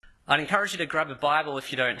I'd encourage you to grab a Bible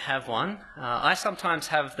if you don't have one. I sometimes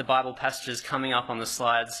have the Bible passages coming up on the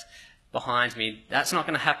slides behind me. That's not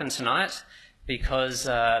going to happen tonight because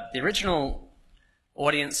the original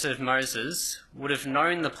audience of Moses would have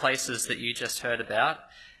known the places that you just heard about,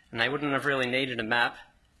 and they wouldn't have really needed a map.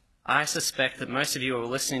 I suspect that most of you are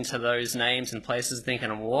listening to those names and places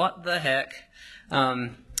thinking, what the heck?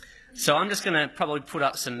 So I'm just going to probably put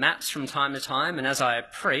up some maps from time to time, and as I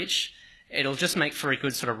preach, it'll just make for a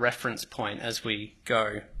good sort of reference point as we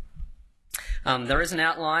go. There is an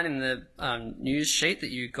outline in the news sheet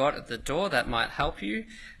that you got at the door that might help you.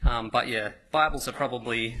 But yeah, Bibles are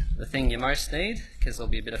probably the thing you most need because there'll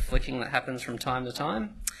be a bit of flicking that happens from time to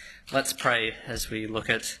time. Let's pray as we look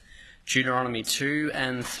at Deuteronomy 2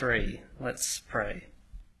 and 3. Let's pray.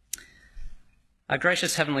 Our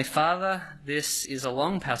gracious Heavenly Father, this is a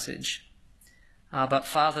long passage. But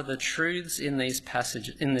Father, the truths in this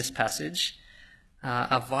passage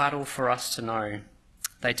are vital for us to know.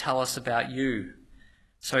 They tell us about you.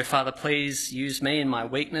 So Father, please use me in my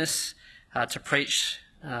weakness to preach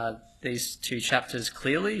these two chapters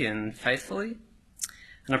clearly and faithfully.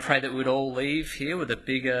 And I pray that we'd all leave here with a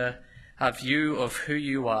bigger view of who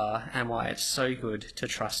you are and why it's so good to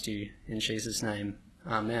trust you. In Jesus' name,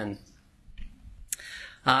 amen.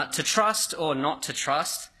 To trust or not to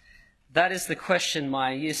trust, that is the question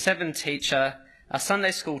my Year 7 teacher, a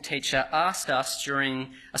Sunday school teacher, asked us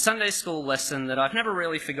during a Sunday school lesson that I've never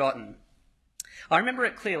really forgotten. I remember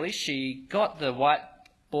it clearly. She got the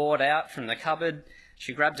whiteboard out from the cupboard,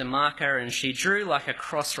 she grabbed a marker and she drew like a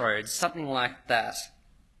crossroads, something like that.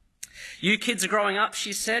 You kids are growing up,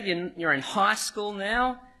 she said, you're in high school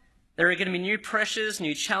now. There are going to be new pressures,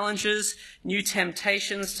 new challenges, new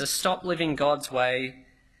temptations to stop living God's way.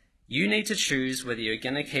 You need to choose whether you're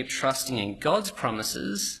going to keep trusting in God's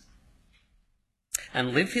promises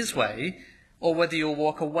and live his way, or whether you'll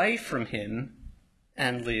walk away from him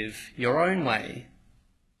and live your own way.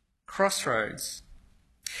 Crossroads.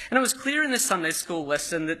 And it was clear in this Sunday school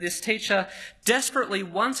lesson that this teacher desperately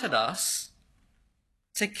wanted us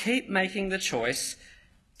to keep making the choice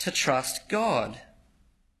to trust God.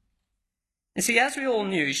 And see, as we all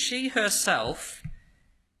knew, she herself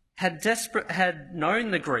had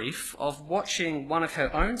known the grief of watching one of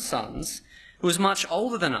her own sons, who was much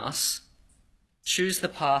older than us, choose the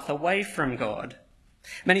path away from God.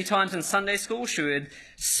 Many times in Sunday school, she would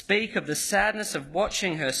speak of the sadness of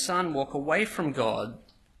watching her son walk away from God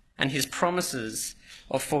and his promises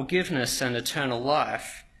of forgiveness and eternal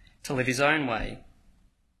life to live his own way.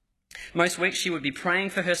 Most weeks she would be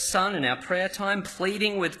praying for her son in our prayer time,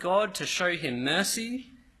 pleading with God to show him mercy.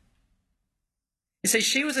 You see,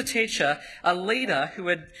 she was a teacher, a leader who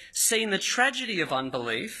had seen the tragedy of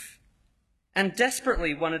unbelief and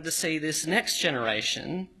desperately wanted to see this next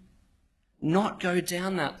generation not go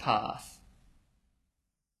down that path.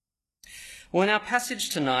 Well, in our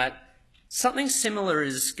passage tonight, something similar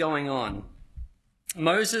is going on.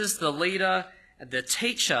 Moses, the leader, the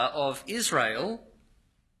teacher of Israel,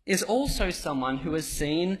 is also someone who has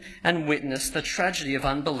seen and witnessed the tragedy of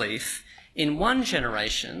unbelief in one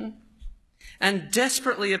generation and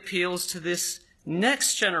desperately appeals to this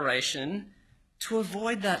next generation to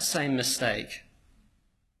avoid that same mistake.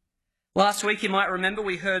 Last week, you might remember,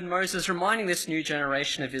 we heard Moses reminding this new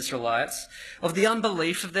generation of Israelites of the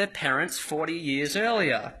unbelief of their parents 40 years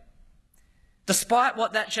earlier. Despite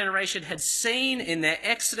what that generation had seen in their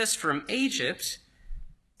exodus from Egypt,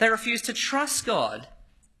 they refused to trust God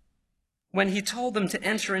when he told them to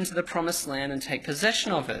enter into the promised land and take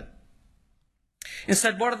possession of it.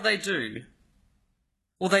 Instead, what did they do?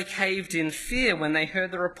 Well, they caved in fear when they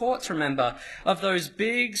heard the reports, remember, of those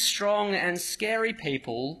big, strong, and scary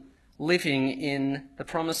people living in the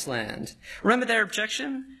promised land. Remember their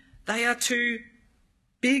objection? They are too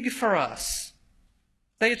big for us.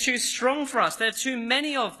 They are too strong for us. There are too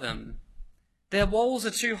many of them. Their walls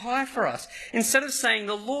are too high for us. Instead of saying,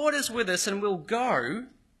 the Lord is with us and we'll go,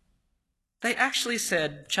 they actually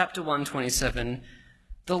said, chapter 127,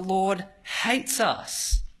 the Lord hates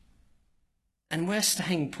us and we're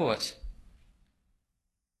staying put.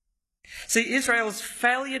 See, Israel's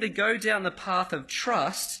failure to go down the path of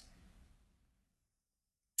trust,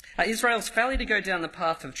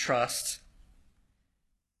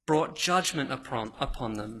 brought judgment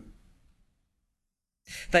upon them.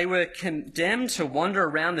 They were condemned to wander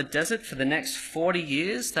around the desert for the next 40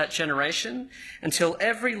 years, that generation, until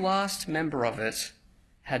every last member of it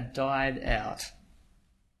had died out.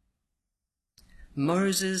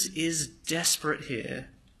 Moses is desperate here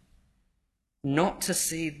not to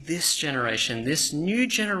see this generation, this new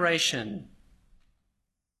generation,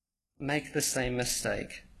 make the same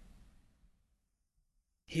mistake.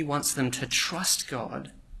 He wants them to trust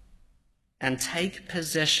God and take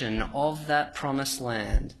possession of that promised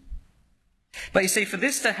land. But you see, for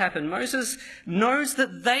this to happen, Moses knows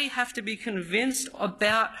that they have to be convinced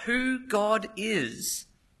about who God is.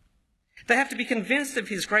 They have to be convinced of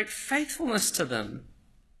his great faithfulness to them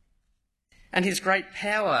and his great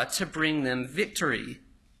power to bring them victory.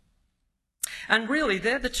 And really,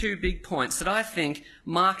 they're the two big points that I think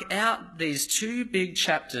mark out these two big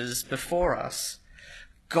chapters before us.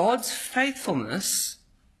 God's faithfulness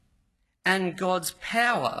and God's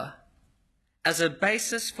power as a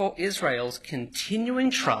basis for Israel's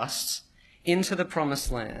continuing trust into the promised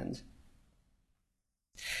land.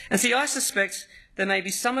 And see, I suspect there may be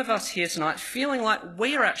some of us here tonight feeling like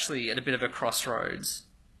we're actually at a bit of a crossroads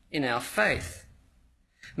in our faith.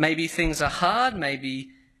 Maybe things are hard,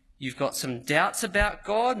 maybe you've got some doubts about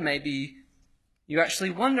God, maybe you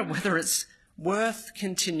actually wonder whether it's worth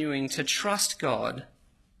continuing to trust God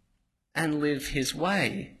and live his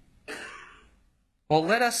way. Well,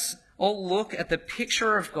 let us all look at the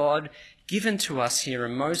picture of God given to us here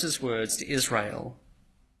in Moses' words to Israel,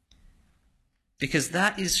 because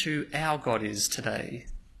that is who our God is today.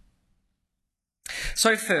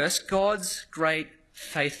 So first, God's great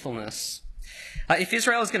faithfulness. If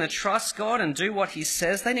Israel is going to trust God and do what he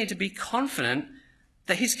says, they need to be confident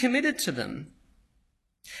that he's committed to them.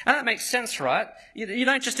 And that makes sense, right? You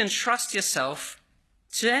don't just entrust yourself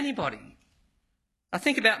to anybody. I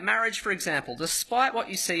think about marriage, for example. Despite what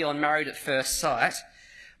you see on Married at First Sight,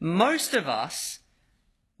 most of us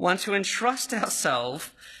want to entrust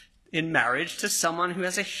ourselves in marriage to someone who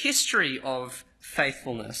has a history of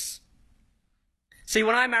faithfulness. See,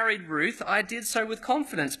 when I married Ruth, I did so with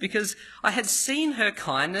confidence because I had seen her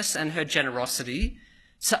kindness and her generosity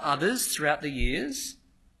to others throughout the years,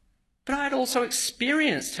 but I had also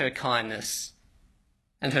experienced her kindness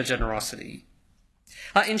and her generosity.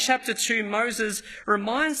 In chapter 2, Moses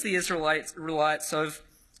reminds the Israelites of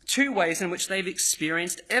two ways in which they've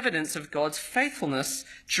experienced evidence of God's faithfulness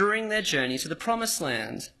during their journey to the Promised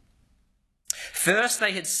Land. First,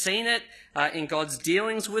 they had seen it in God's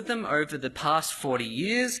dealings with them over the past 40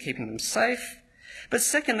 years, keeping them safe. But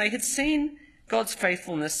second, they had seen God's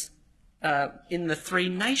faithfulness in the three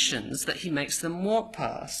nations that he makes them walk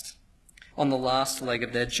past on the last leg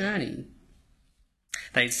of their journey.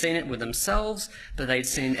 They'd seen it with themselves, but they'd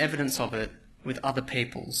seen evidence of it with other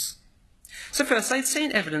peoples. So first, they'd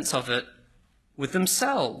seen evidence of it with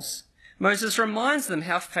themselves. Moses reminds them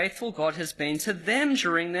how faithful God has been to them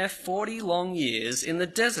during their 40 long years in the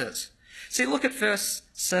desert. See, look at verse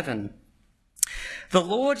 7. The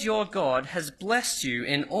Lord your God has blessed you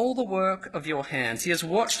in all the work of your hands. He has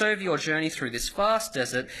watched over your journey through this vast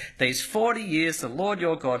desert. These 40 years the Lord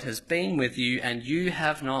your God has been with you, and you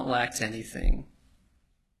have not lacked anything.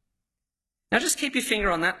 Now just keep your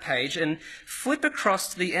finger on that page and flip across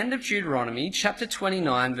to the end of Deuteronomy, chapter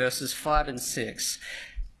 29, verses 5 and 6,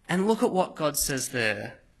 and look at what God says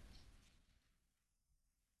there.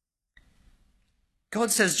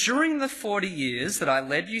 God says, during the 40 years that I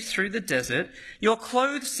led you through the desert, your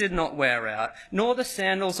clothes did not wear out, nor the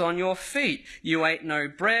sandals on your feet. You ate no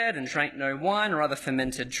bread and drank no wine or other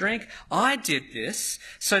fermented drink. I did this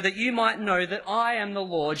so that you might know that I am the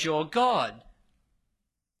Lord your God.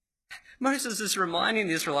 Moses is reminding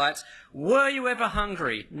the Israelites, were you ever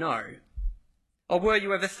hungry? No. Or were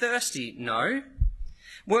you ever thirsty? No.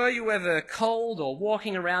 Were you ever cold or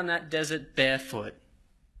walking around that desert barefoot?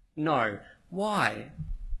 No. Why?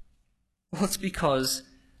 Well, it's because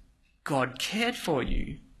God cared for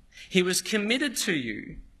you. He was committed to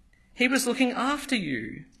you. He was looking after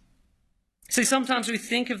you. See, sometimes we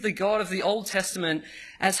think of the God of the Old Testament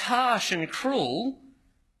as harsh and cruel,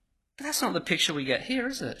 but that's not the picture we get here,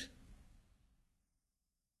 is it?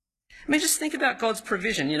 I mean, just think about God's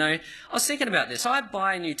provision. You know, I was thinking about this. I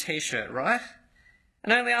buy a new t-shirt, right?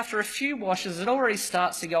 And only after a few washes, it already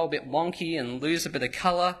starts to go a bit wonky and lose a bit of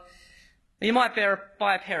colour. You might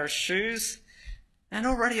buy a pair of shoes, and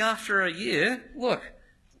already after a year, look,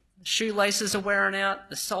 shoelaces are wearing out,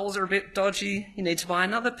 the soles are a bit dodgy, you need to buy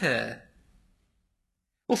another pair.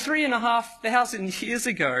 Well, 3,500 years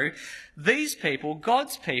ago, these people,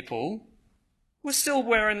 God's people, were still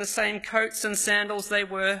wearing the same coats and sandals they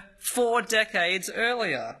were 4 decades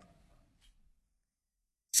earlier.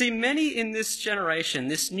 See, many in this generation,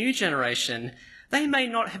 this new generation, they may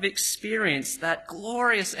not have experienced that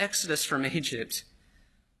glorious exodus from Egypt,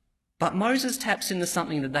 but Moses taps into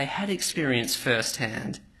something that they had experienced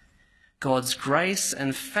firsthand, God's grace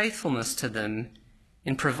and faithfulness to them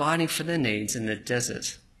in providing for their needs in the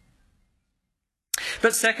desert.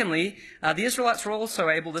 But secondly, the Israelites were also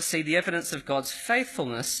able to see the evidence of God's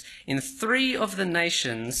faithfulness in 3 of the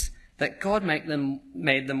nations that God made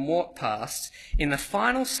them walk past in the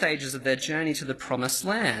final stages of their journey to the promised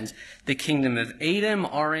land. The kingdom of Edom,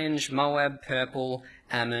 orange, Moab, purple,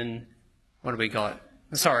 Ammon. What do we got?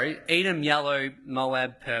 Sorry, Edom, yellow,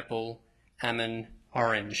 Moab, purple, Ammon,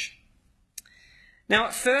 orange. Now,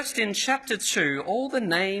 at first in chapter 2, all the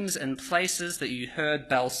names and places that you heard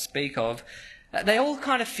Bell speak of, they all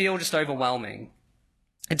kind of feel just overwhelming.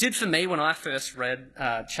 It did for me when I first read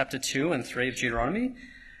chapter 2 and 3 of Deuteronomy.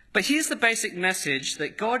 But here's the basic message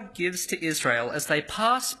that God gives to Israel as they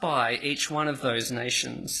pass by each one of those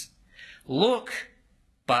nations. Look,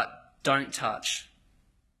 but don't touch.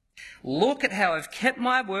 Look at how I've kept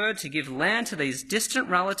my word to give land to these distant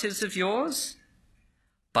relatives of yours,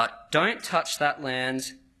 but don't touch that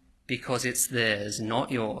land because it's theirs,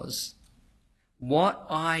 not yours. What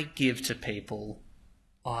I give to people,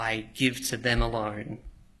 I give to them alone.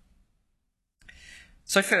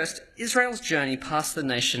 So first, Israel's journey past the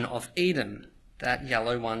nation of Edom, that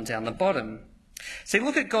yellow one down the bottom. See,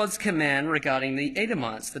 look at God's command regarding the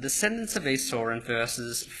Edomites, the descendants of Esau, in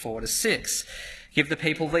verses 4 to 6. Give the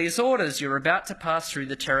people these orders. You're about to pass through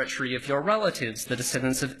the territory of your relatives, the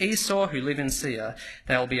descendants of Esau who live in Seir.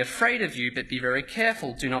 They will be afraid of you, but be very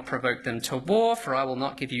careful. Do not provoke them to war, for I will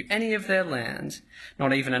not give you any of their land,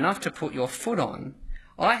 not even enough to put your foot on.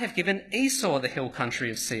 I have given Esau the hill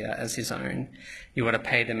country of Seir as his own. You are to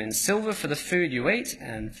pay them in silver for the food you eat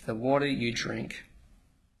and for the water you drink.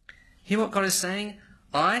 Hear what God is saying?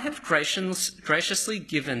 I have graciously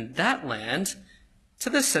given that land to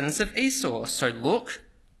the descendants of Esau. So look,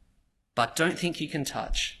 but don't think you can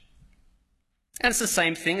touch. And it's the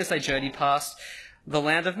same thing as they journey past the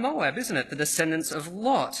land of Moab, isn't it? The descendants of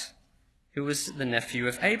Lot, who was the nephew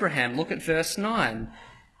of Abraham. Look at verse 9.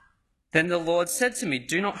 Then the Lord said to me,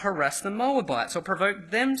 do not harass the Moabites or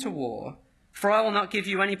provoke them to war, for I will not give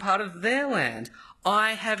you any part of their land.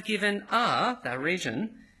 I have given that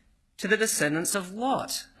region, to the descendants of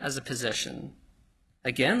Lot as a possession.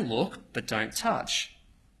 Again, look, but don't touch.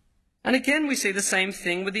 And again, we see the same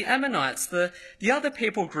thing with the Ammonites, the other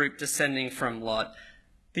people group descending from Lot.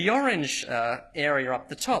 The orange area up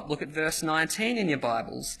the top, look at verse 19 in your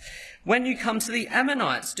Bibles. When you come to the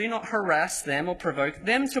Ammonites, do not harass them or provoke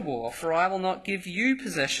them to war, for I will not give you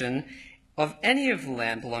possession of any of the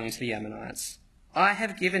land belonging to the Ammonites. I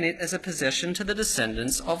have given it as a possession to the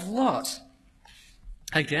descendants of Lot.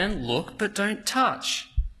 Again, look, but don't touch.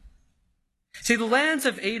 See, the lands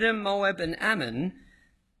of Edom, Moab, and Ammon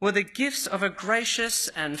were the gifts of a gracious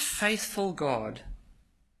and faithful God.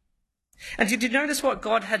 And did you notice what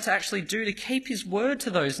God had to actually do to keep his word to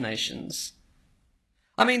those nations?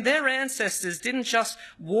 I mean, their ancestors didn't just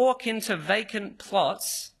walk into vacant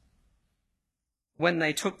plots when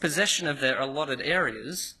they took possession of their allotted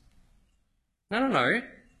areas. No.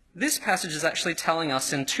 This passage is actually telling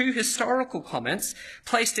us in 2 historical comments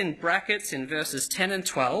placed in brackets in verses 10 and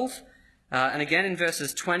 12, and again in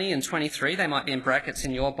verses 20 and 23, they might be in brackets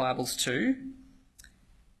in your Bibles too,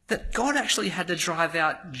 that God actually had to drive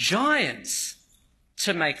out giants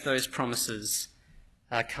to make those promises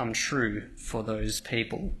come true for those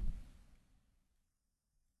people.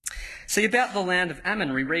 See, about the land of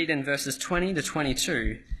Ammon, we read in verses 20 to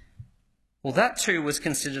 22, well, that too was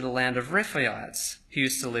considered a land of Rephaites who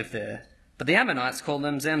used to live there, but the Ammonites called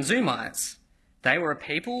them Zamzumites. They were a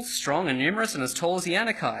people strong and numerous and as tall as the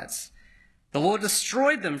Anakites. The Lord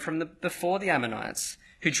destroyed them from before the Ammonites,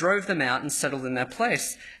 who drove them out and settled in their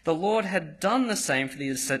place. The Lord had done the same for the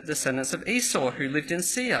descendants of Esau, who lived in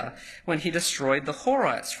Seir, when he destroyed the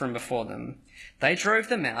Horites from before them. They drove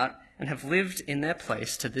them out and have lived in their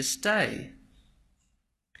place to this day.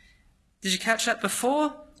 Did you catch that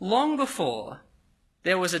before? Long before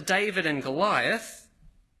there was a David and Goliath,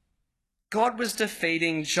 God was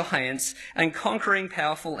defeating giants and conquering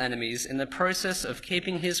powerful enemies in the process of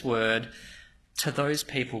keeping his word to those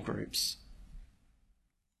people groups.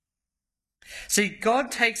 See,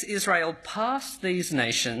 God takes Israel past these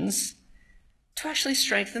nations to actually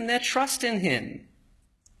strengthen their trust in him.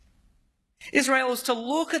 Israel is to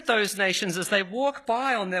look at those nations as they walk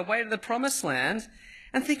by on their way to the promised land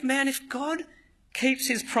and think, man, if God keeps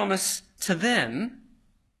his promise to them,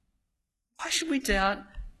 why should we doubt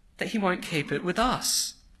that he won't keep it with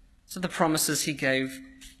us? So the promises he gave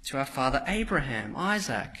to our father Abraham,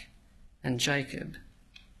 Isaac, and Jacob.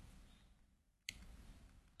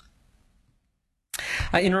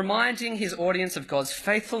 In reminding his audience of God's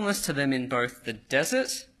faithfulness to them in both the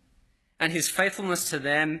desert and his faithfulness to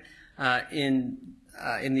them in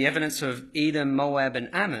the evidence of Edom, Moab, and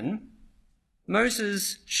Ammon,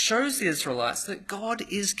 Moses shows the Israelites that God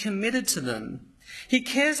is committed to them. He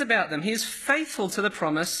cares about them. He is faithful to the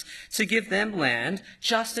promise to give them land,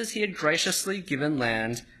 just as he had graciously given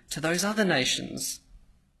land to those other nations.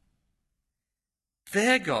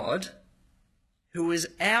 Their God, who is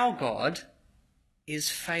our God, is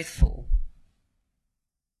faithful.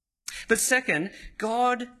 But second,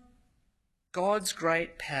 God's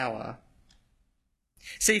great power.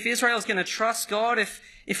 See, if Israel is going to trust God,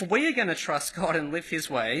 if we are going to trust God and live his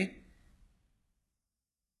way,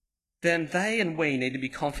 then they and we need to be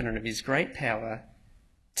confident of his great power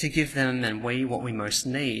to give them and we what we most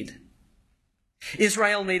need.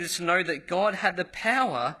 Israel needed to know that God had the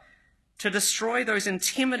power to destroy those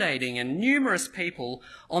intimidating and numerous people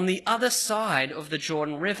on the other side of the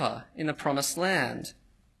Jordan River in the Promised Land.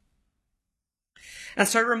 And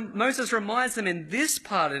so Moses reminds them in this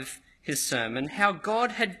part of his sermon how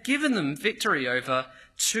God had given them victory over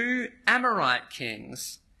two Amorite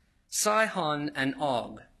kings, Sihon and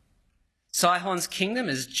Og. Sihon's kingdom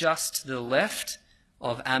is just to the left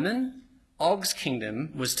of Ammon. Og's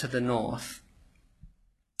kingdom was to the north.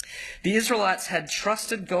 The Israelites had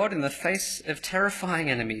trusted God in the face of terrifying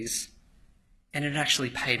enemies, and it actually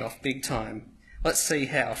paid off big time. Let's see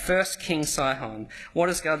how. First, King Sihon. What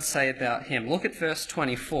does God say about him? Look at verse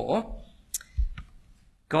 24.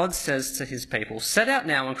 God says to his people, "Set out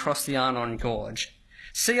now and cross the Arnon Gorge.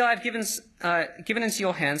 See, I have given into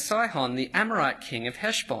your hand Sihon, the Amorite king of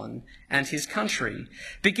Heshbon, and his country.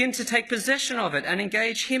 Begin to take possession of it and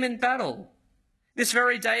engage him in battle. This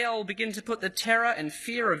very day I will begin to put the terror and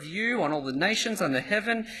fear of you on all the nations under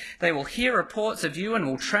heaven. They will hear reports of you and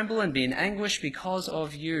will tremble and be in anguish because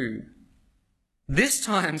of you. This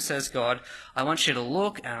time, says God, I want you to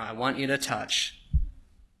look and I want you to touch.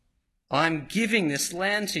 I'm giving this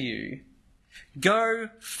land to you. Go,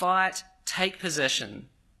 fight, take possession."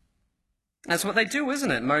 That's what they do,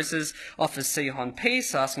 isn't it? Moses offers Sihon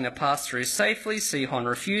peace, asking to pass through safely. Sihon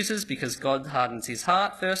refuses because God hardens his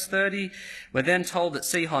heart, verse 30. We're then told that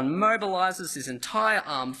Sihon mobilizes his entire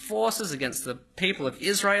armed forces against the people of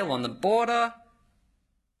Israel on the border.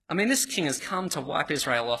 I mean, this king has come to wipe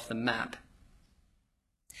Israel off the map.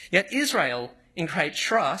 Yet Israel, in great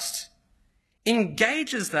trust,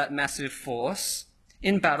 engages that massive force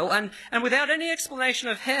in battle, and without any explanation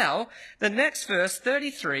of how, the next verse,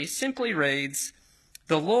 33, simply reads,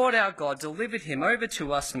 "The Lord our God delivered him over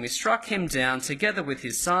to us, and we struck him down together with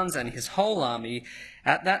his sons and his whole army.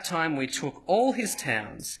 At that time we took all his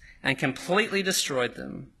towns and completely destroyed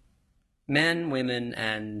them, men, women,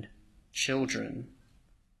 and children.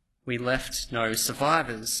 We left no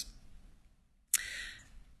survivors."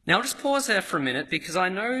 Now, I'll just pause there for a minute because I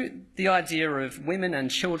know the idea of women and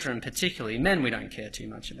children particularly, men we don't care too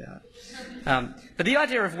much about, but the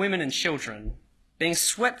idea of women and children being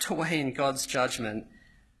swept away in God's judgment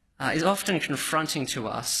is often confronting to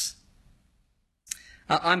us.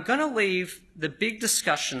 I'm going to leave the big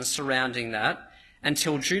discussion surrounding that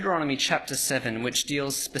until Deuteronomy chapter 7, which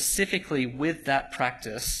deals specifically with that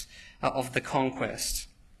practice of the conquest.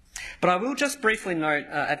 But I will just briefly note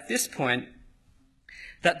at this point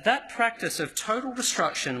that practice of total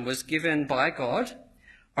destruction was given by God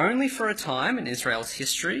only for a time in Israel's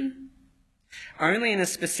history, only in a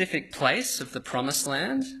specific place of the Promised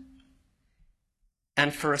Land,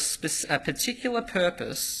 and for a particular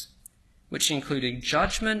purpose, which included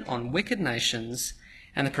judgment on wicked nations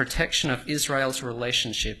and the protection of Israel's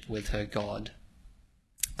relationship with her God.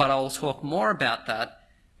 But I'll talk more about that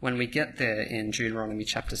when we get there in Deuteronomy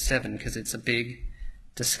chapter 7, because it's a big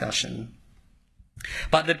discussion.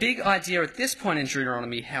 But the big idea at this point in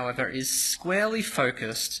Deuteronomy, however, is squarely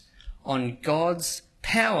focused on God's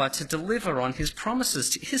power to deliver on his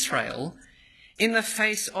promises to Israel in the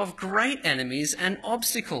face of great enemies and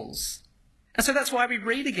obstacles. And so that's why we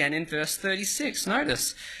read again in verse 36.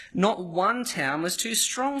 Notice, not one town was too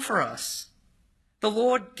strong for us. The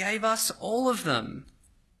Lord gave us all of them.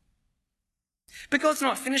 But God's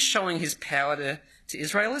not finished showing his power to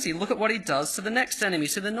Israel, is he? Look at what he does to the next enemy,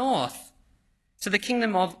 to the north. To the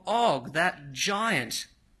kingdom of Og, that giant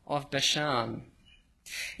of Bashan.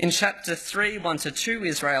 In chapter 3, 1-2,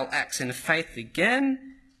 Israel acts in faith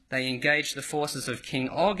again. They engage the forces of King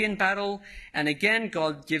Og in battle, and again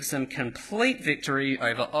God gives them complete victory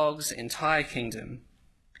over Og's entire kingdom.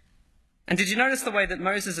 And did you notice the way that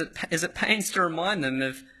Moses is at pains to remind them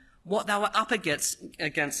of what they were up against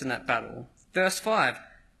in that battle? Verse 5,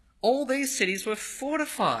 all these cities were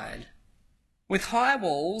fortified with high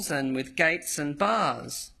walls and with gates and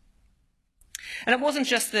bars. And it wasn't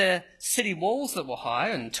just their city walls that were high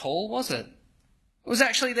and tall, was it? It was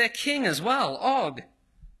actually their king as well, Og,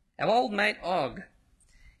 our old mate Og.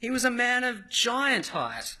 He was a man of giant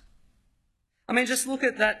height. I mean, just look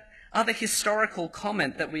at that other historical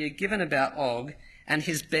comment that we are given about Og and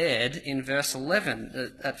his bed in verse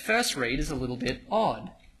 11. At first read is a little bit odd.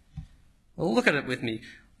 Well, look at it with me.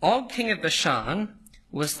 Og, king of Bashan,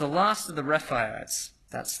 was the last of the Rephaites.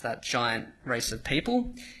 That's that giant race of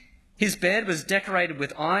people. His bed was decorated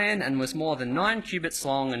with iron and was more than 9 cubits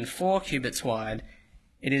long and 4 cubits wide.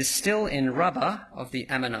 It is still in Rabbah of the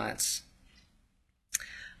Ammonites.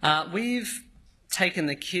 We've taken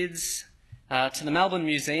the kids to the Melbourne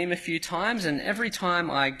Museum a few times, and every time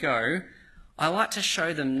I go, I like to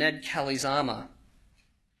show them Ned Kelly's armour.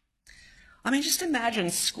 I mean, just imagine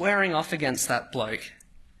squaring off against that bloke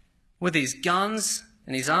with his guns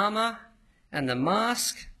and his armour and the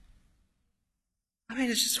mask. I mean,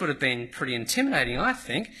 it just would have been pretty intimidating, I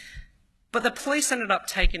think. But the police ended up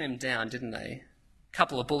taking him down, didn't they? A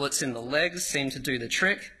couple of bullets in the legs seemed to do the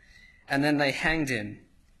trick, and then they hanged him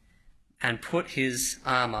and put his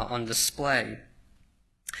armour on display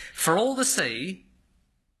for all to see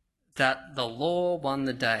that the law won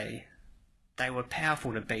the day. They were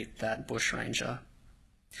powerful to beat that bushranger.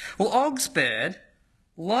 Well, Og's bed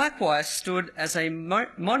likewise stood as a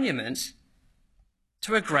monument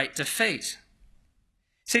to a great defeat.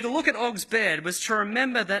 See, to look at Og's bed was to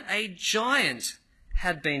remember that a giant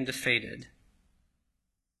had been defeated.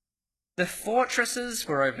 The fortresses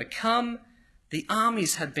were overcome. The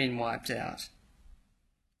armies had been wiped out.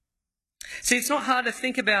 See, it's not hard to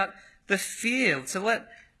think about the fear, to let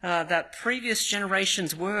that previous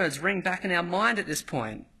generation's words ring back in our mind at this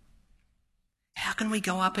point. How can we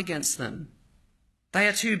go up against them? They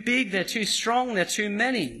are too big, they're too strong, they're too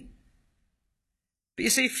many. But you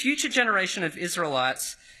see, future generation of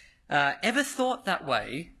Israelites ever thought that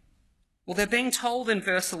way? Well, they're being told in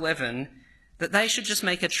verse 11 that they should just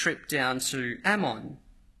make a trip down to Ammon,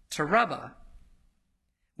 to Rabbah.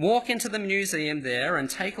 Walk into the museum there and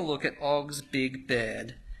take a look at Og's big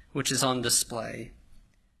bed, which is on display.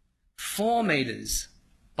 4 metres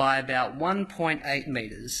by about 1.8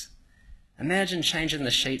 metres. Imagine changing the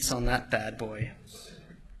sheets on that bad boy.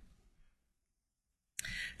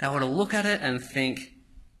 They were to look at it and think,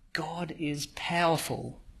 God is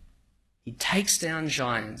powerful. He takes down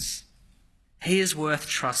giants. He is worth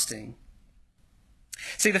trusting.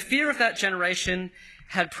 See, the fear of that generation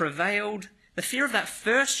had prevailed. The fear of that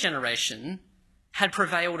first generation had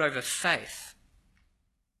prevailed over faith.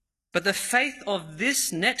 But the faith of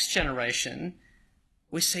this next generation,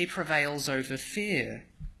 we see, prevails over fear.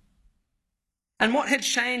 And what had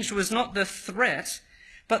changed was not the threat,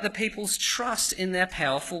 but the people's trust in their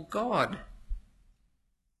powerful God.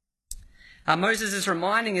 Moses is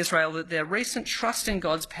reminding Israel that their recent trust in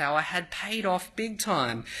God's power had paid off big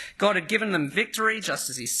time. God had given them victory, just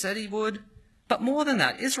as he said he would. But more than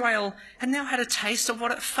that, Israel had now had a taste of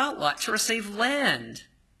what it felt like to receive land.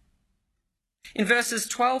 In verses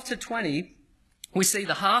 12 to 20, we see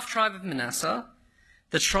the half-tribe of Manasseh,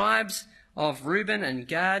 the tribes of Reuben and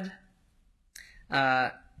Gad,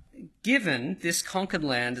 given this conquered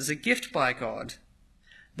land as a gift by God.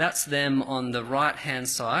 That's them on the right-hand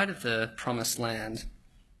side of the promised land.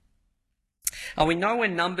 We know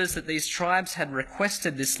in Numbers that these tribes had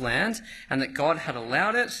requested this land and that God had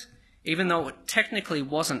allowed it, even though it technically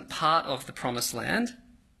wasn't part of the promised land.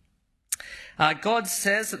 God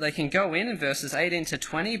says that they can go in verses 18 to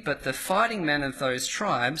 20, but the fighting men of those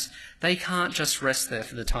tribes, they can't just rest there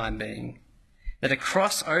for the time being. They're to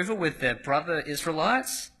cross over with their brother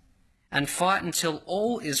Israelites and fight until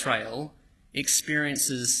all Israel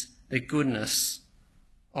experiences the goodness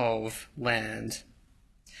of land.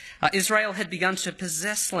 Israel had begun to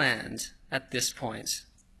possess land at this point.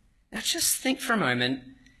 Now just think for a moment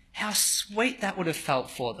how sweet that would have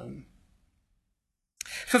felt for them.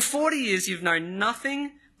 For 40 years you've known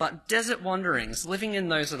nothing but desert wanderings, living in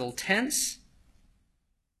those little tents.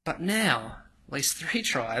 But now, at least 3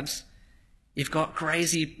 tribes, you've got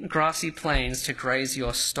grassy plains to graze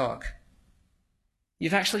your stock.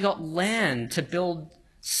 You've actually got land to build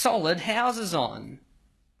solid houses on.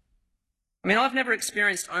 I mean, I've never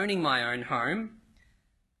experienced owning my own home.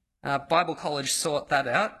 Bible college sought that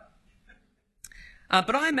out.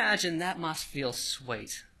 But I imagine that must feel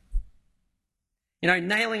sweet. You know,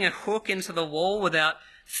 nailing a hook into the wall without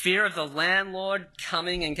fear of the landlord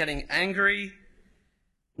coming and getting angry,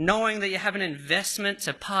 knowing that you have an investment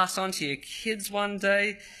to pass on to your kids one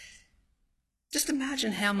day. Just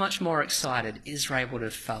imagine how much more excited Israel would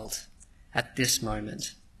have felt at this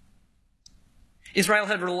moment. Israel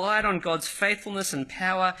had relied on God's faithfulness and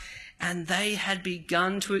power, and they had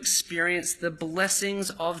begun to experience the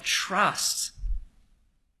blessings of trust.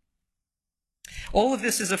 All of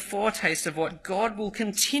this is a foretaste of what God will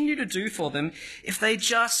continue to do for them if they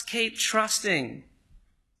just keep trusting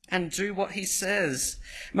and do what he says.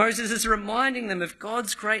 Moses is reminding them of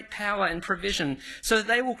God's great power and provision so that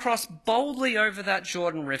they will cross boldly over that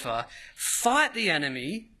Jordan River, fight the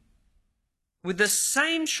enemy with the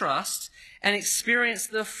same trust, and experience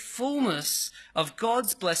the fullness of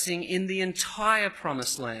God's blessing in the entire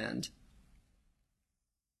promised land.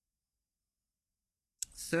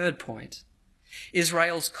 Third point,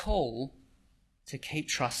 Israel's call to keep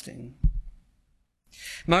trusting.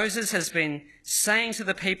 Moses has been saying to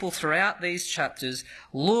the people throughout these chapters,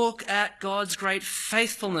 look at God's great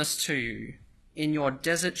faithfulness to you in your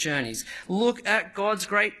desert journeys. Look at God's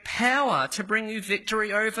great power to bring you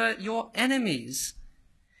victory over your enemies.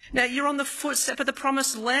 Now, you're on the footstep of the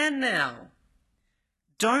promised land now.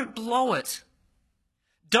 Don't blow it.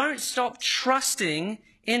 Don't stop trusting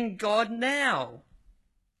in God now.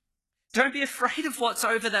 Don't be afraid of what's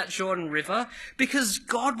over that Jordan River, because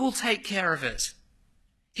God will take care of it.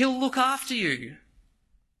 He'll look after you.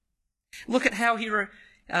 Look at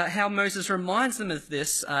how Moses reminds them of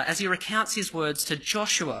this as he recounts his words to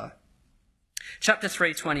Joshua. Chapter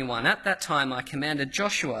 3:21. At that time I commanded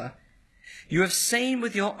Joshua, you have seen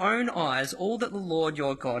with your own eyes all that the Lord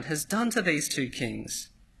your God has done to these two kings.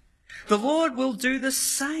 The Lord will do the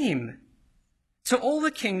same to all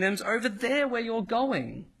the kingdoms over there where you're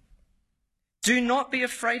going. Do not be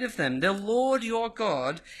afraid of them. The Lord your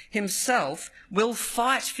God himself will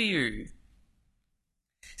fight for you.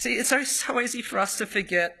 See, it's so easy for us to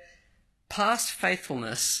forget past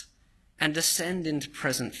faithfulness and descend into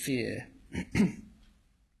present fear.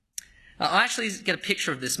 I actually get a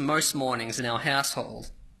picture of this most mornings in our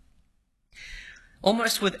household.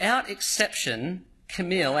 Almost without exception,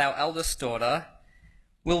 Camille, our eldest daughter,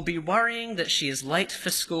 will be worrying that she is late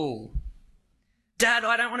for school. Dad,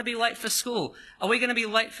 I don't want to be late for school. Are we going to be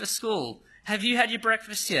late for school? Have you had your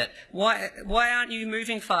breakfast yet? Why aren't you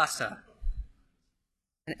moving faster?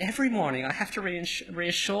 And every morning I have to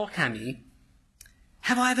reassure Cammy,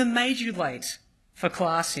 have I ever made you late for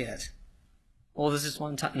class yet? Or there's this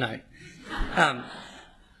one time, no.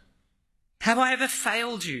 Have I ever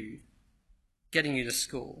failed you getting you to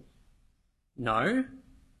school? No.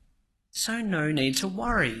 So no need to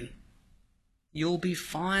worry. You'll be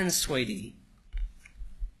fine, sweetie.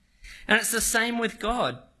 And it's the same with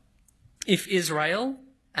God. If Israel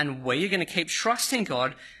and we are going to keep trusting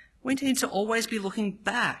God, we need to always be looking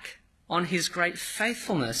back on his great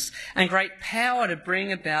faithfulness and great power to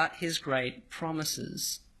bring about his great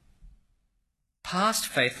promises. Past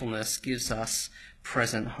faithfulness gives us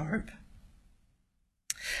present hope.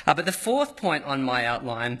 But the fourth point on my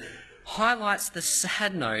outline highlights the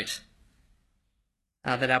sad note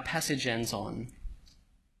that our passage ends on.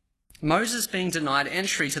 Moses being denied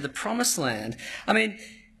entry to the promised land. I mean,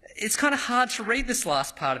 it's kind of hard to read this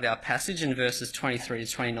last part of our passage in verses 23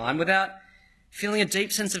 to 29 without feeling a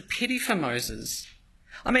deep sense of pity for Moses.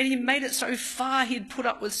 I mean, he made it so far, he'd put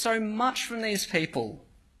up with so much from these people.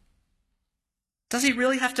 Does he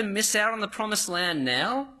really have to miss out on the promised land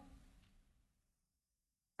now?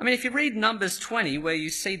 I mean, if you read Numbers 20, where you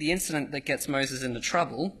see the incident that gets Moses into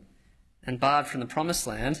trouble and barred from the promised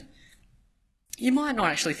land, you might not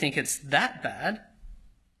actually think it's that bad.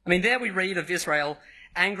 I mean, there we read of Israel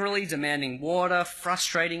angrily demanding water,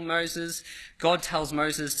 frustrating Moses. God tells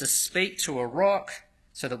Moses to speak to a rock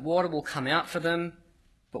so that water will come out for them.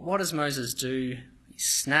 But what does Moses do? He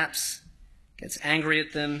snaps, gets angry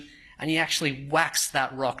at them, and he actually whacks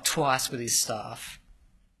that rock twice with his staff.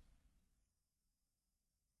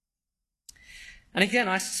 And again,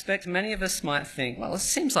 I suspect many of us might think, well, it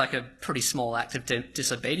seems like a pretty small act of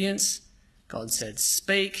disobedience. God said,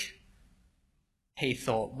 speak. He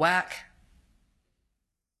thought, whack.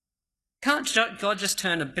 Can't God just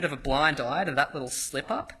turn a bit of a blind eye to that little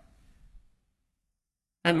slip-up?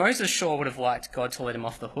 And Moses sure would have liked God to let him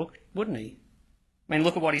off the hook, wouldn't he? I mean,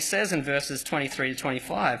 look at what he says in verses 23 to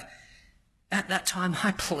 25. At that time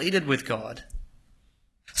I pleaded with God.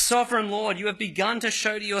 Sovereign Lord, you have begun to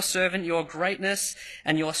show to your servant your greatness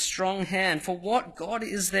and your strong hand. For what God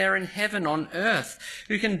is there in heaven on earth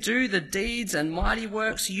who can do the deeds and mighty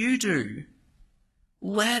works you do?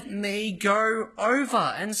 Let me go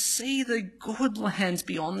over and see the good lands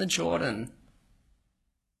beyond the Jordan,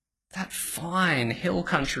 that fine hill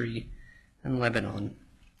country and Lebanon.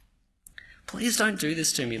 Please don't do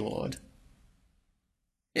this to me, Lord.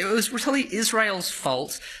 It was really Israel's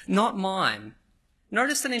fault, not mine.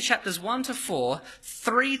 Notice that in chapters 1 to 4,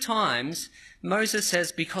 3 times Moses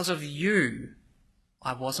says, because of you,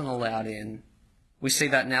 I wasn't allowed in. We see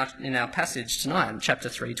that now in our passage tonight, in chapter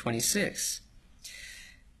 3:26.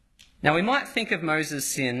 Now, we might think of Moses'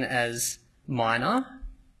 sin as minor,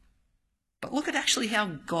 but look at actually how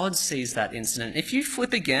God sees that incident. If you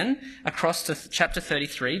flip again across to chapter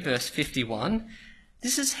 33, verse 51,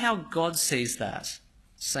 this is how God sees that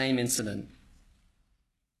same incident.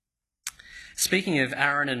 Speaking of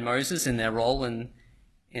Aaron and Moses in their role in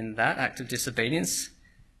that act of disobedience,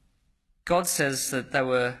 God says that they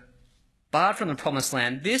were barred from the promised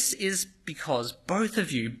land. This is because both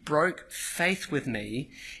of you broke faith with me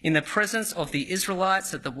in the presence of the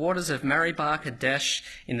Israelites at the waters of Meribah Kadesh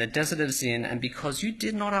in the desert of Zin, and because you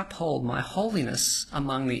did not uphold my holiness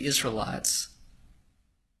among the Israelites.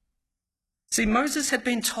 See, Moses had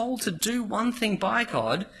been told to do one thing by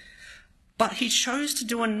God, but he chose to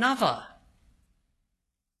do another.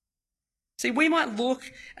 See, we might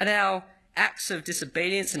look at our acts of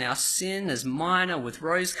disobedience and our sin as minor with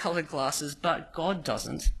rose-coloured glasses, but God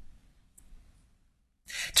doesn't.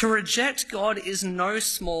 To reject God is no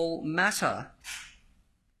small matter.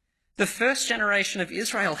 The first generation of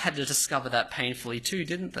Israel had to discover that painfully too,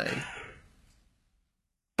 didn't they?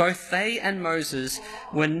 Both they and Moses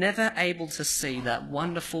were never able to see that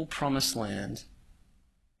wonderful promised land.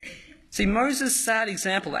 See, Moses' sad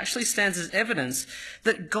example actually stands as evidence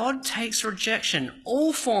that God takes rejection,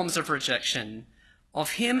 all forms of rejection,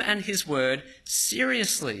 of him and his word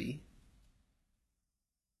seriously.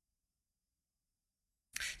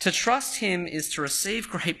 To trust him is to receive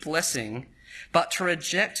great blessing, but to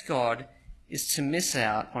reject God is to miss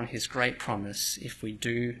out on his great promise if we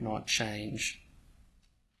do not change.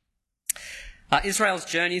 Israel's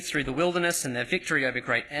journey through the wilderness and their victory over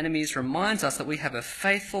great enemies reminds us that we have a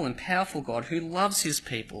faithful and powerful God who loves his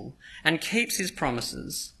people and keeps his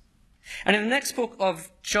promises. And in the next book of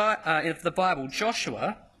the Bible,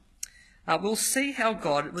 Joshua, we'll see how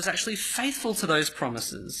God was actually faithful to those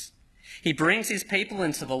promises. He brings his people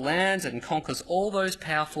into the land and conquers all those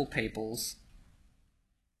powerful peoples.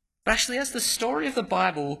 But actually, as the story of the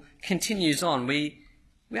Bible continues on, we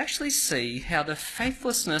actually see how the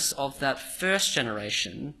faithlessness of that first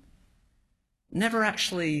generation never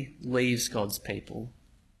actually leaves God's people.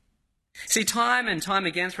 See, time and time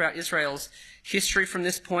again throughout Israel's history from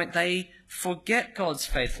this point, they forget God's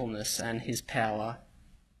faithfulness and his power.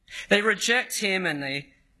 They reject him and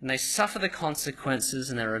they suffer the consequences,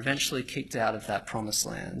 and they're eventually kicked out of that promised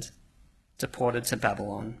land, deported to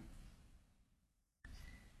Babylon.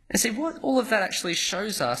 And see, what all of that actually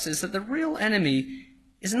shows us is that the real enemy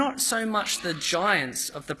is not so much the giants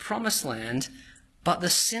of the promised land, but the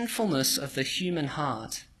sinfulness of the human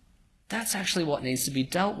heart. That's actually what needs to be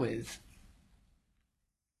dealt with.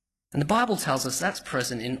 And the Bible tells us that's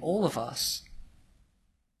present in all of us.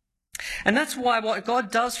 And that's why what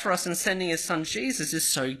God does for us in sending his son Jesus is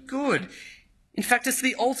so good. In fact, it's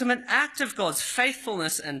the ultimate act of God's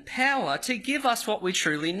faithfulness and power to give us what we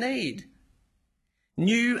truly need.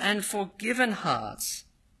 New and forgiven hearts.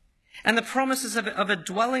 And the promises of a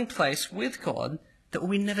dwelling place with God that will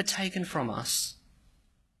be never taken from us.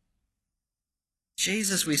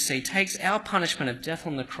 Jesus, we see, takes our punishment of death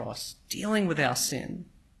on the cross, dealing with our sin.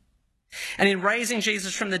 And in raising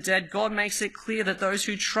Jesus from the dead, God makes it clear that those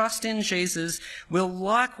who trust in Jesus will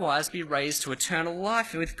likewise be raised to eternal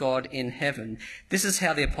life with God in heaven. This is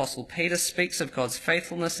how the Apostle Peter speaks of God's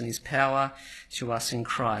faithfulness and his power to us in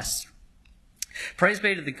Christ. Praise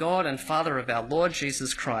be to the God and Father of our Lord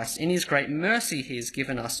Jesus Christ. In his great mercy, he has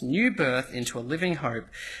given us new birth into a living hope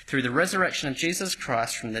through the resurrection of Jesus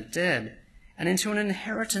Christ from the dead, and into an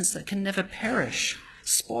inheritance that can never perish,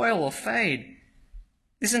 spoil, or fade.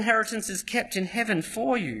 This inheritance is kept in heaven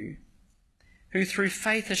for you, who through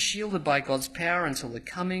faith are shielded by God's power until the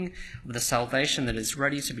coming of the salvation that is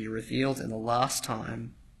ready to be revealed in the last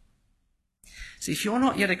time. See, if you're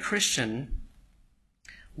not yet a Christian,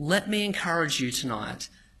 let me encourage you tonight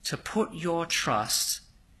to put your trust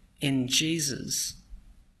in Jesus.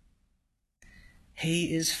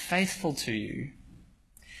 He is faithful to you,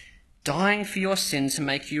 dying for your sin to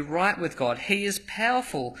make you right with God. He is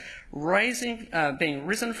powerful, being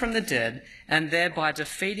risen from the dead, and thereby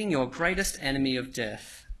defeating your greatest enemy of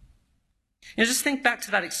death. You know, just think back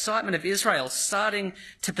to that excitement of Israel starting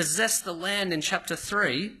to possess the land in chapter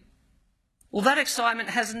 3. Well, that excitement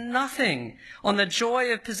has nothing on the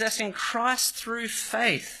joy of possessing Christ through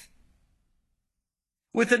faith,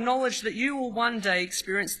 with the knowledge that you will one day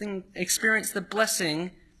experience the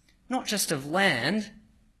blessing not just of land,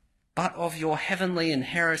 but of your heavenly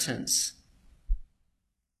inheritance.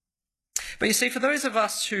 But you see, for those of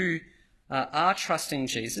us who are trusting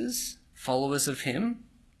Jesus, followers of him,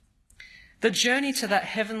 the journey to that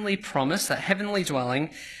heavenly promise, that heavenly dwelling,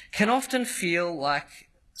 can often feel like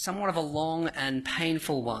somewhat of a long and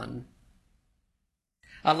painful one.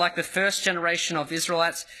 Like the first generation of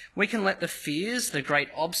Israelites, we can let the fears, the great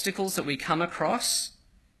obstacles that we come across,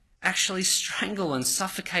 actually strangle and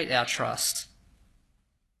suffocate our trust.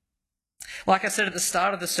 Like I said at the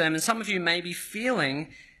start of the sermon, some of you may be feeling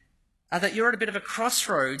that you're at a bit of a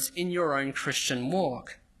crossroads in your own Christian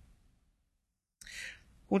walk.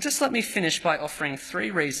 Well, just let me finish by offering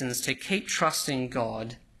 3 reasons to keep trusting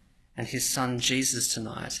God and his Son Jesus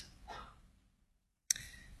tonight.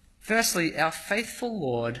 Firstly, our faithful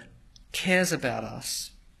Lord cares about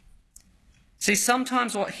us. See,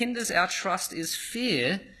 sometimes what hinders our trust is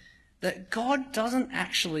fear that God doesn't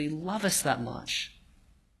actually love us that much.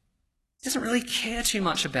 He doesn't really care too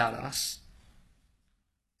much about us.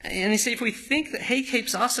 And you see, if we think that he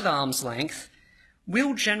keeps us at arm's length,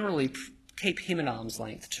 we'll generally keep him at arm's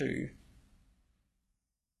length too.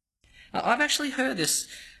 I've actually heard this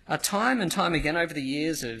time and time again over the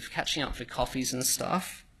years of catching up for coffees and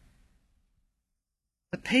stuff.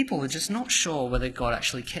 But people are just not sure whether God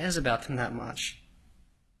actually cares about them that much.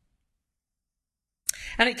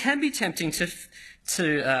 And it can be tempting to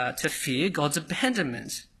fear God's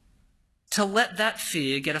abandonment, to let that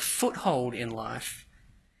fear get a foothold in life.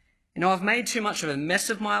 I've made too much of a mess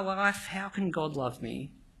of my life. How can God love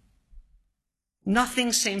me?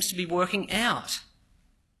 Nothing seems to be working out.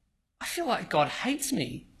 I feel like God hates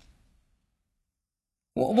me.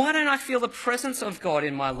 Why don't I feel the presence of God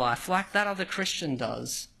in my life like that other Christian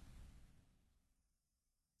does?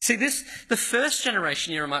 See, the first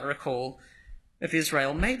generation, you might recall, of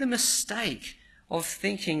Israel made the mistake of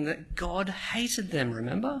thinking that God hated them,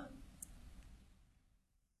 remember?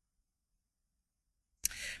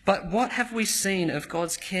 But what have we seen of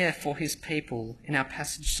God's care for his people in our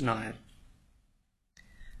passage tonight?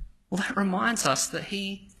 Well, that reminds us that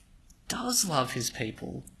he does love his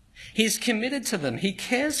people. He's committed to them. He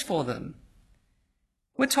cares for them.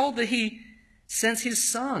 We're told that he sends his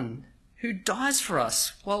Son, who dies for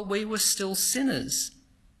us while we were still sinners,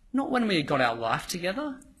 not when we had got our life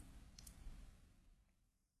together.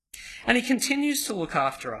 And he continues to look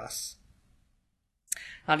after us.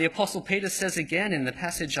 The Apostle Peter says again in the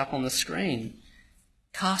passage up on the screen,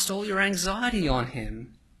 cast all your anxiety on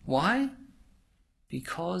him. Why?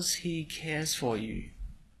 Because he cares for you.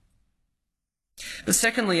 But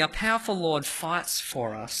secondly, our powerful Lord fights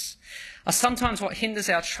for us. Sometimes what hinders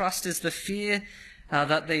our trust is the fear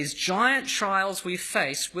that these giant trials we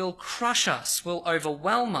face will crush us, will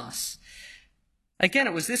overwhelm us. Again,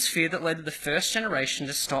 it was this fear that led the first generation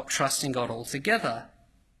to stop trusting God altogether.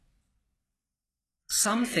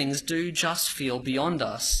 Some things do just feel beyond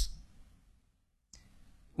us.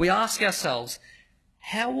 We ask ourselves,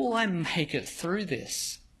 how will I make it through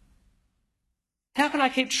this? How can I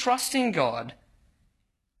keep trusting God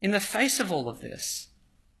in the face of all of this?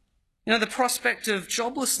 The prospect of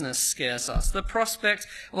joblessness scares us. The prospect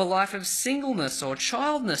of a life of singleness or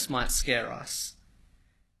childlessness might scare us.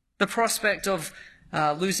 The prospect of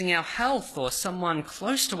losing our health or someone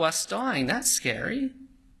close to us dying, that's scary.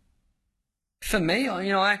 For me,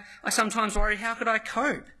 I sometimes worry, how could I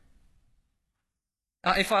cope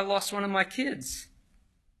if I lost one of my kids?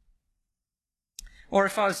 Or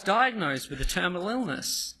if I was diagnosed with a terminal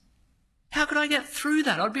illness? How could I get through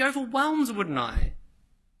that? I'd be overwhelmed, wouldn't I?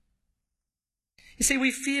 You see,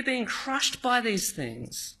 we fear being crushed by these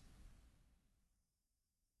things.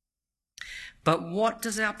 But what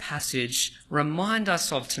does our passage remind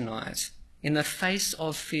us of tonight in the face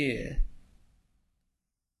of fear?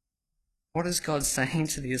 What is God saying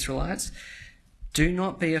to the Israelites? Do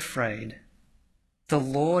not be afraid. The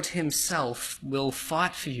Lord himself will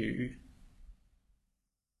fight for you.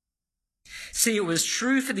 See, it was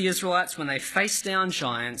true for the Israelites when they faced down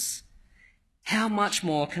giants. How much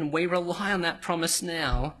more can we rely on that promise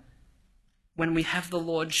now when we have the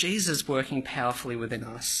Lord Jesus working powerfully within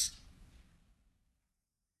us?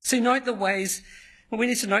 See, we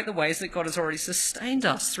need to note the ways that God has already sustained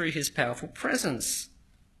us through his powerful presence.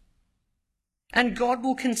 And God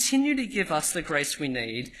will continue to give us the grace we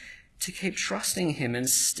need to keep trusting him and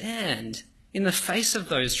stand in the face of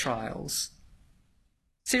those trials.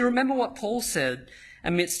 See, remember what Paul said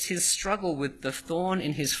amidst his struggle with the thorn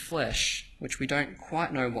in his flesh, which we don't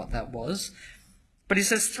quite know what that was. But he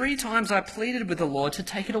says, 3 times I pleaded with the Lord to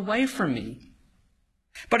take it away from me.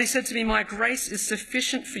 But he said to me, my grace is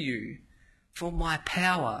sufficient for you, for my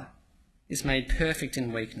power is made perfect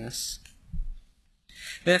in weakness.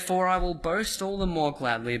 Therefore I will boast all the more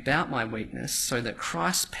gladly about my weakness, so that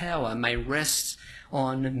Christ's power may rest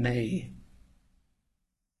on me.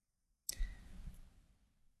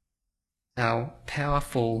 Our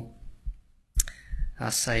powerful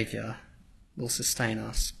Saviour will sustain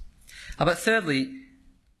us. But thirdly,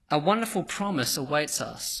 a wonderful promise awaits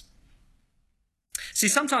us. See,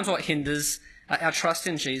 sometimes what hinders our trust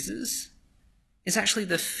in Jesus is actually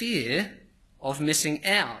the fear of missing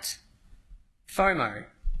out. FOMO.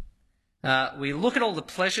 We look at all the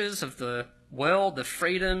pleasures of the world, the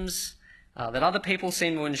freedoms that other people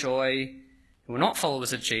seem to enjoy who are not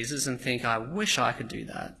followers of Jesus, and think, I wish I could do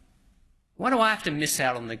that. Why do I have to miss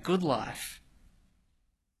out on the good life?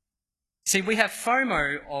 See, we have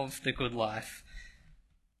FOMO of the good life.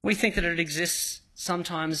 We think that it exists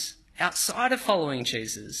sometimes outside of following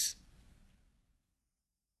Jesus.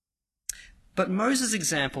 But Moses'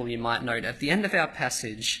 example, you might note, at the end of our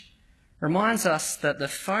passage, reminds us that the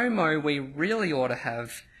FOMO we really ought to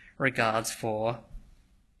have regards for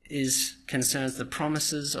concerns the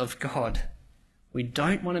promises of God. We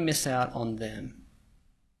don't want to miss out on them.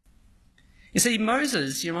 You see,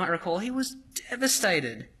 Moses, you might recall, he was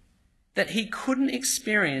devastated that he couldn't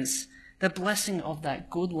experience the blessing of that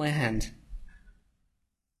good land.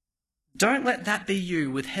 Don't let that be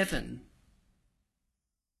you with heaven.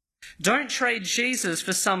 Don't trade Jesus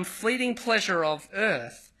for some fleeting pleasure of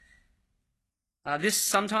earth. This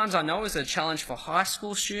sometimes I know is a challenge for high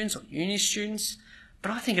school students or uni students,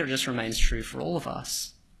 but I think it just remains true for all of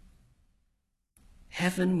us.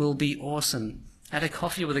 Heaven will be awesome. I had a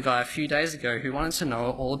coffee with a guy a few days ago who wanted to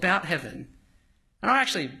know all about heaven. And I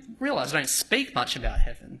actually realised I don't speak much about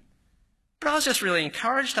heaven. But I was just really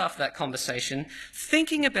encouraged after that conversation,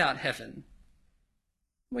 thinking about heaven.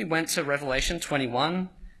 We went to Revelation 21,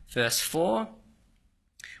 verse 4,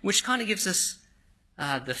 which kind of gives us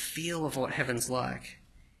the feel of what heaven's like.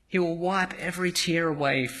 He will wipe every tear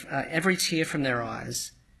away, every tear from their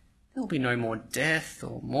eyes. There will be no more death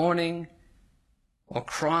or mourning or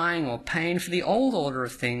crying or pain, for the old order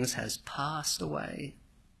of things has passed away.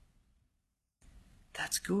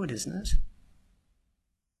 That's good, isn't it?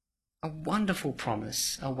 A wonderful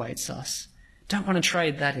promise awaits us. Don't want to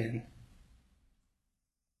trade that in.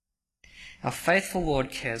 Our faithful Lord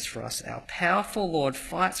cares for us. Our powerful Lord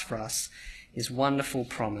fights for us. His wonderful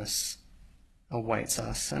promise awaits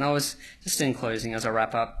us. And I was, just in closing as I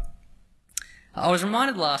wrap up, I was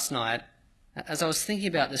reminded last night, as I was thinking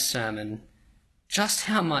about this sermon, just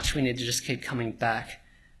how much we need to just keep coming back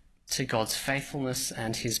to God's faithfulness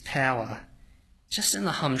and his power, just in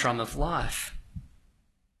the humdrum of life.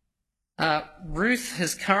 Ruth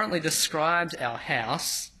has currently described our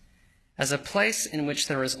house as a place in which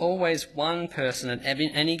there is always one person at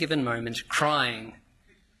any given moment crying.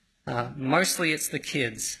 Mostly it's the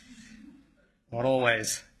kids. Not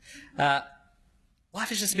always.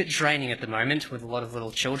 Life is just a bit draining at the moment with a lot of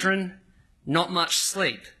little children. Not much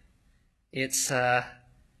sleep. It's a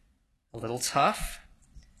little tough.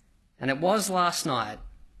 And it was last night.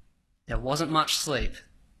 There wasn't much sleep.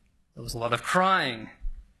 There was a lot of crying.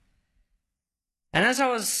 And as I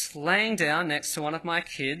was laying down next to one of my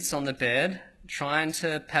kids on the bed, trying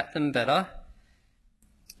to pat them better,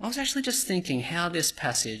 I was actually just thinking how this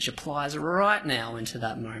passage applies right now into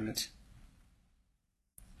that moment.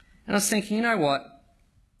 And I was thinking, you know what?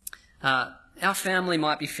 Our family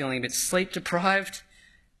might be feeling a bit sleep deprived,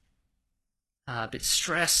 a bit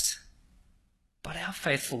stressed, but our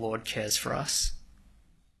faithful Lord cares for us.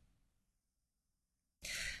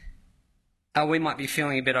 We might be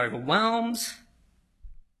feeling a bit overwhelmed,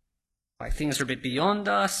 like things are a bit beyond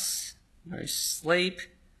us, no sleep,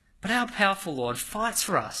 but our powerful Lord fights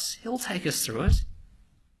for us. He'll take us through it.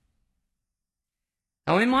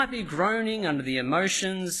 And we might be groaning under the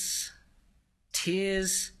emotions,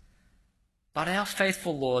 tears, but our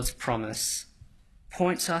faithful Lord's promise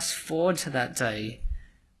points us forward to that day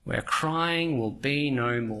where crying will be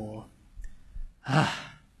no more.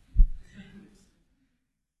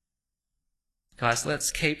 Guys,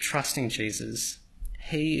 let's keep trusting Jesus.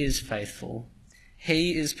 He is faithful.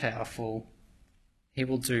 He is powerful. He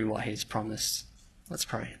will do what he's promised. Let's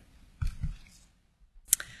pray.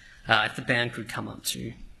 If the band could come up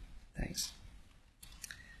too. Thanks.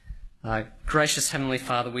 Gracious Heavenly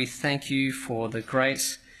Father, we thank you for the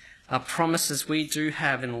great promises we do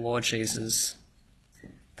have in the Lord Jesus,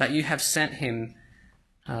 that you have sent him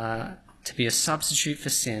to be a substitute for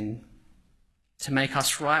sin, to make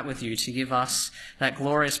us right with you, to give us that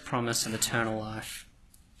glorious promise of eternal life.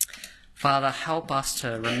 Father, help us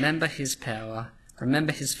to remember his power,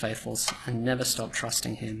 remember his faithfulness, and never stop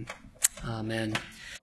trusting him. Amen.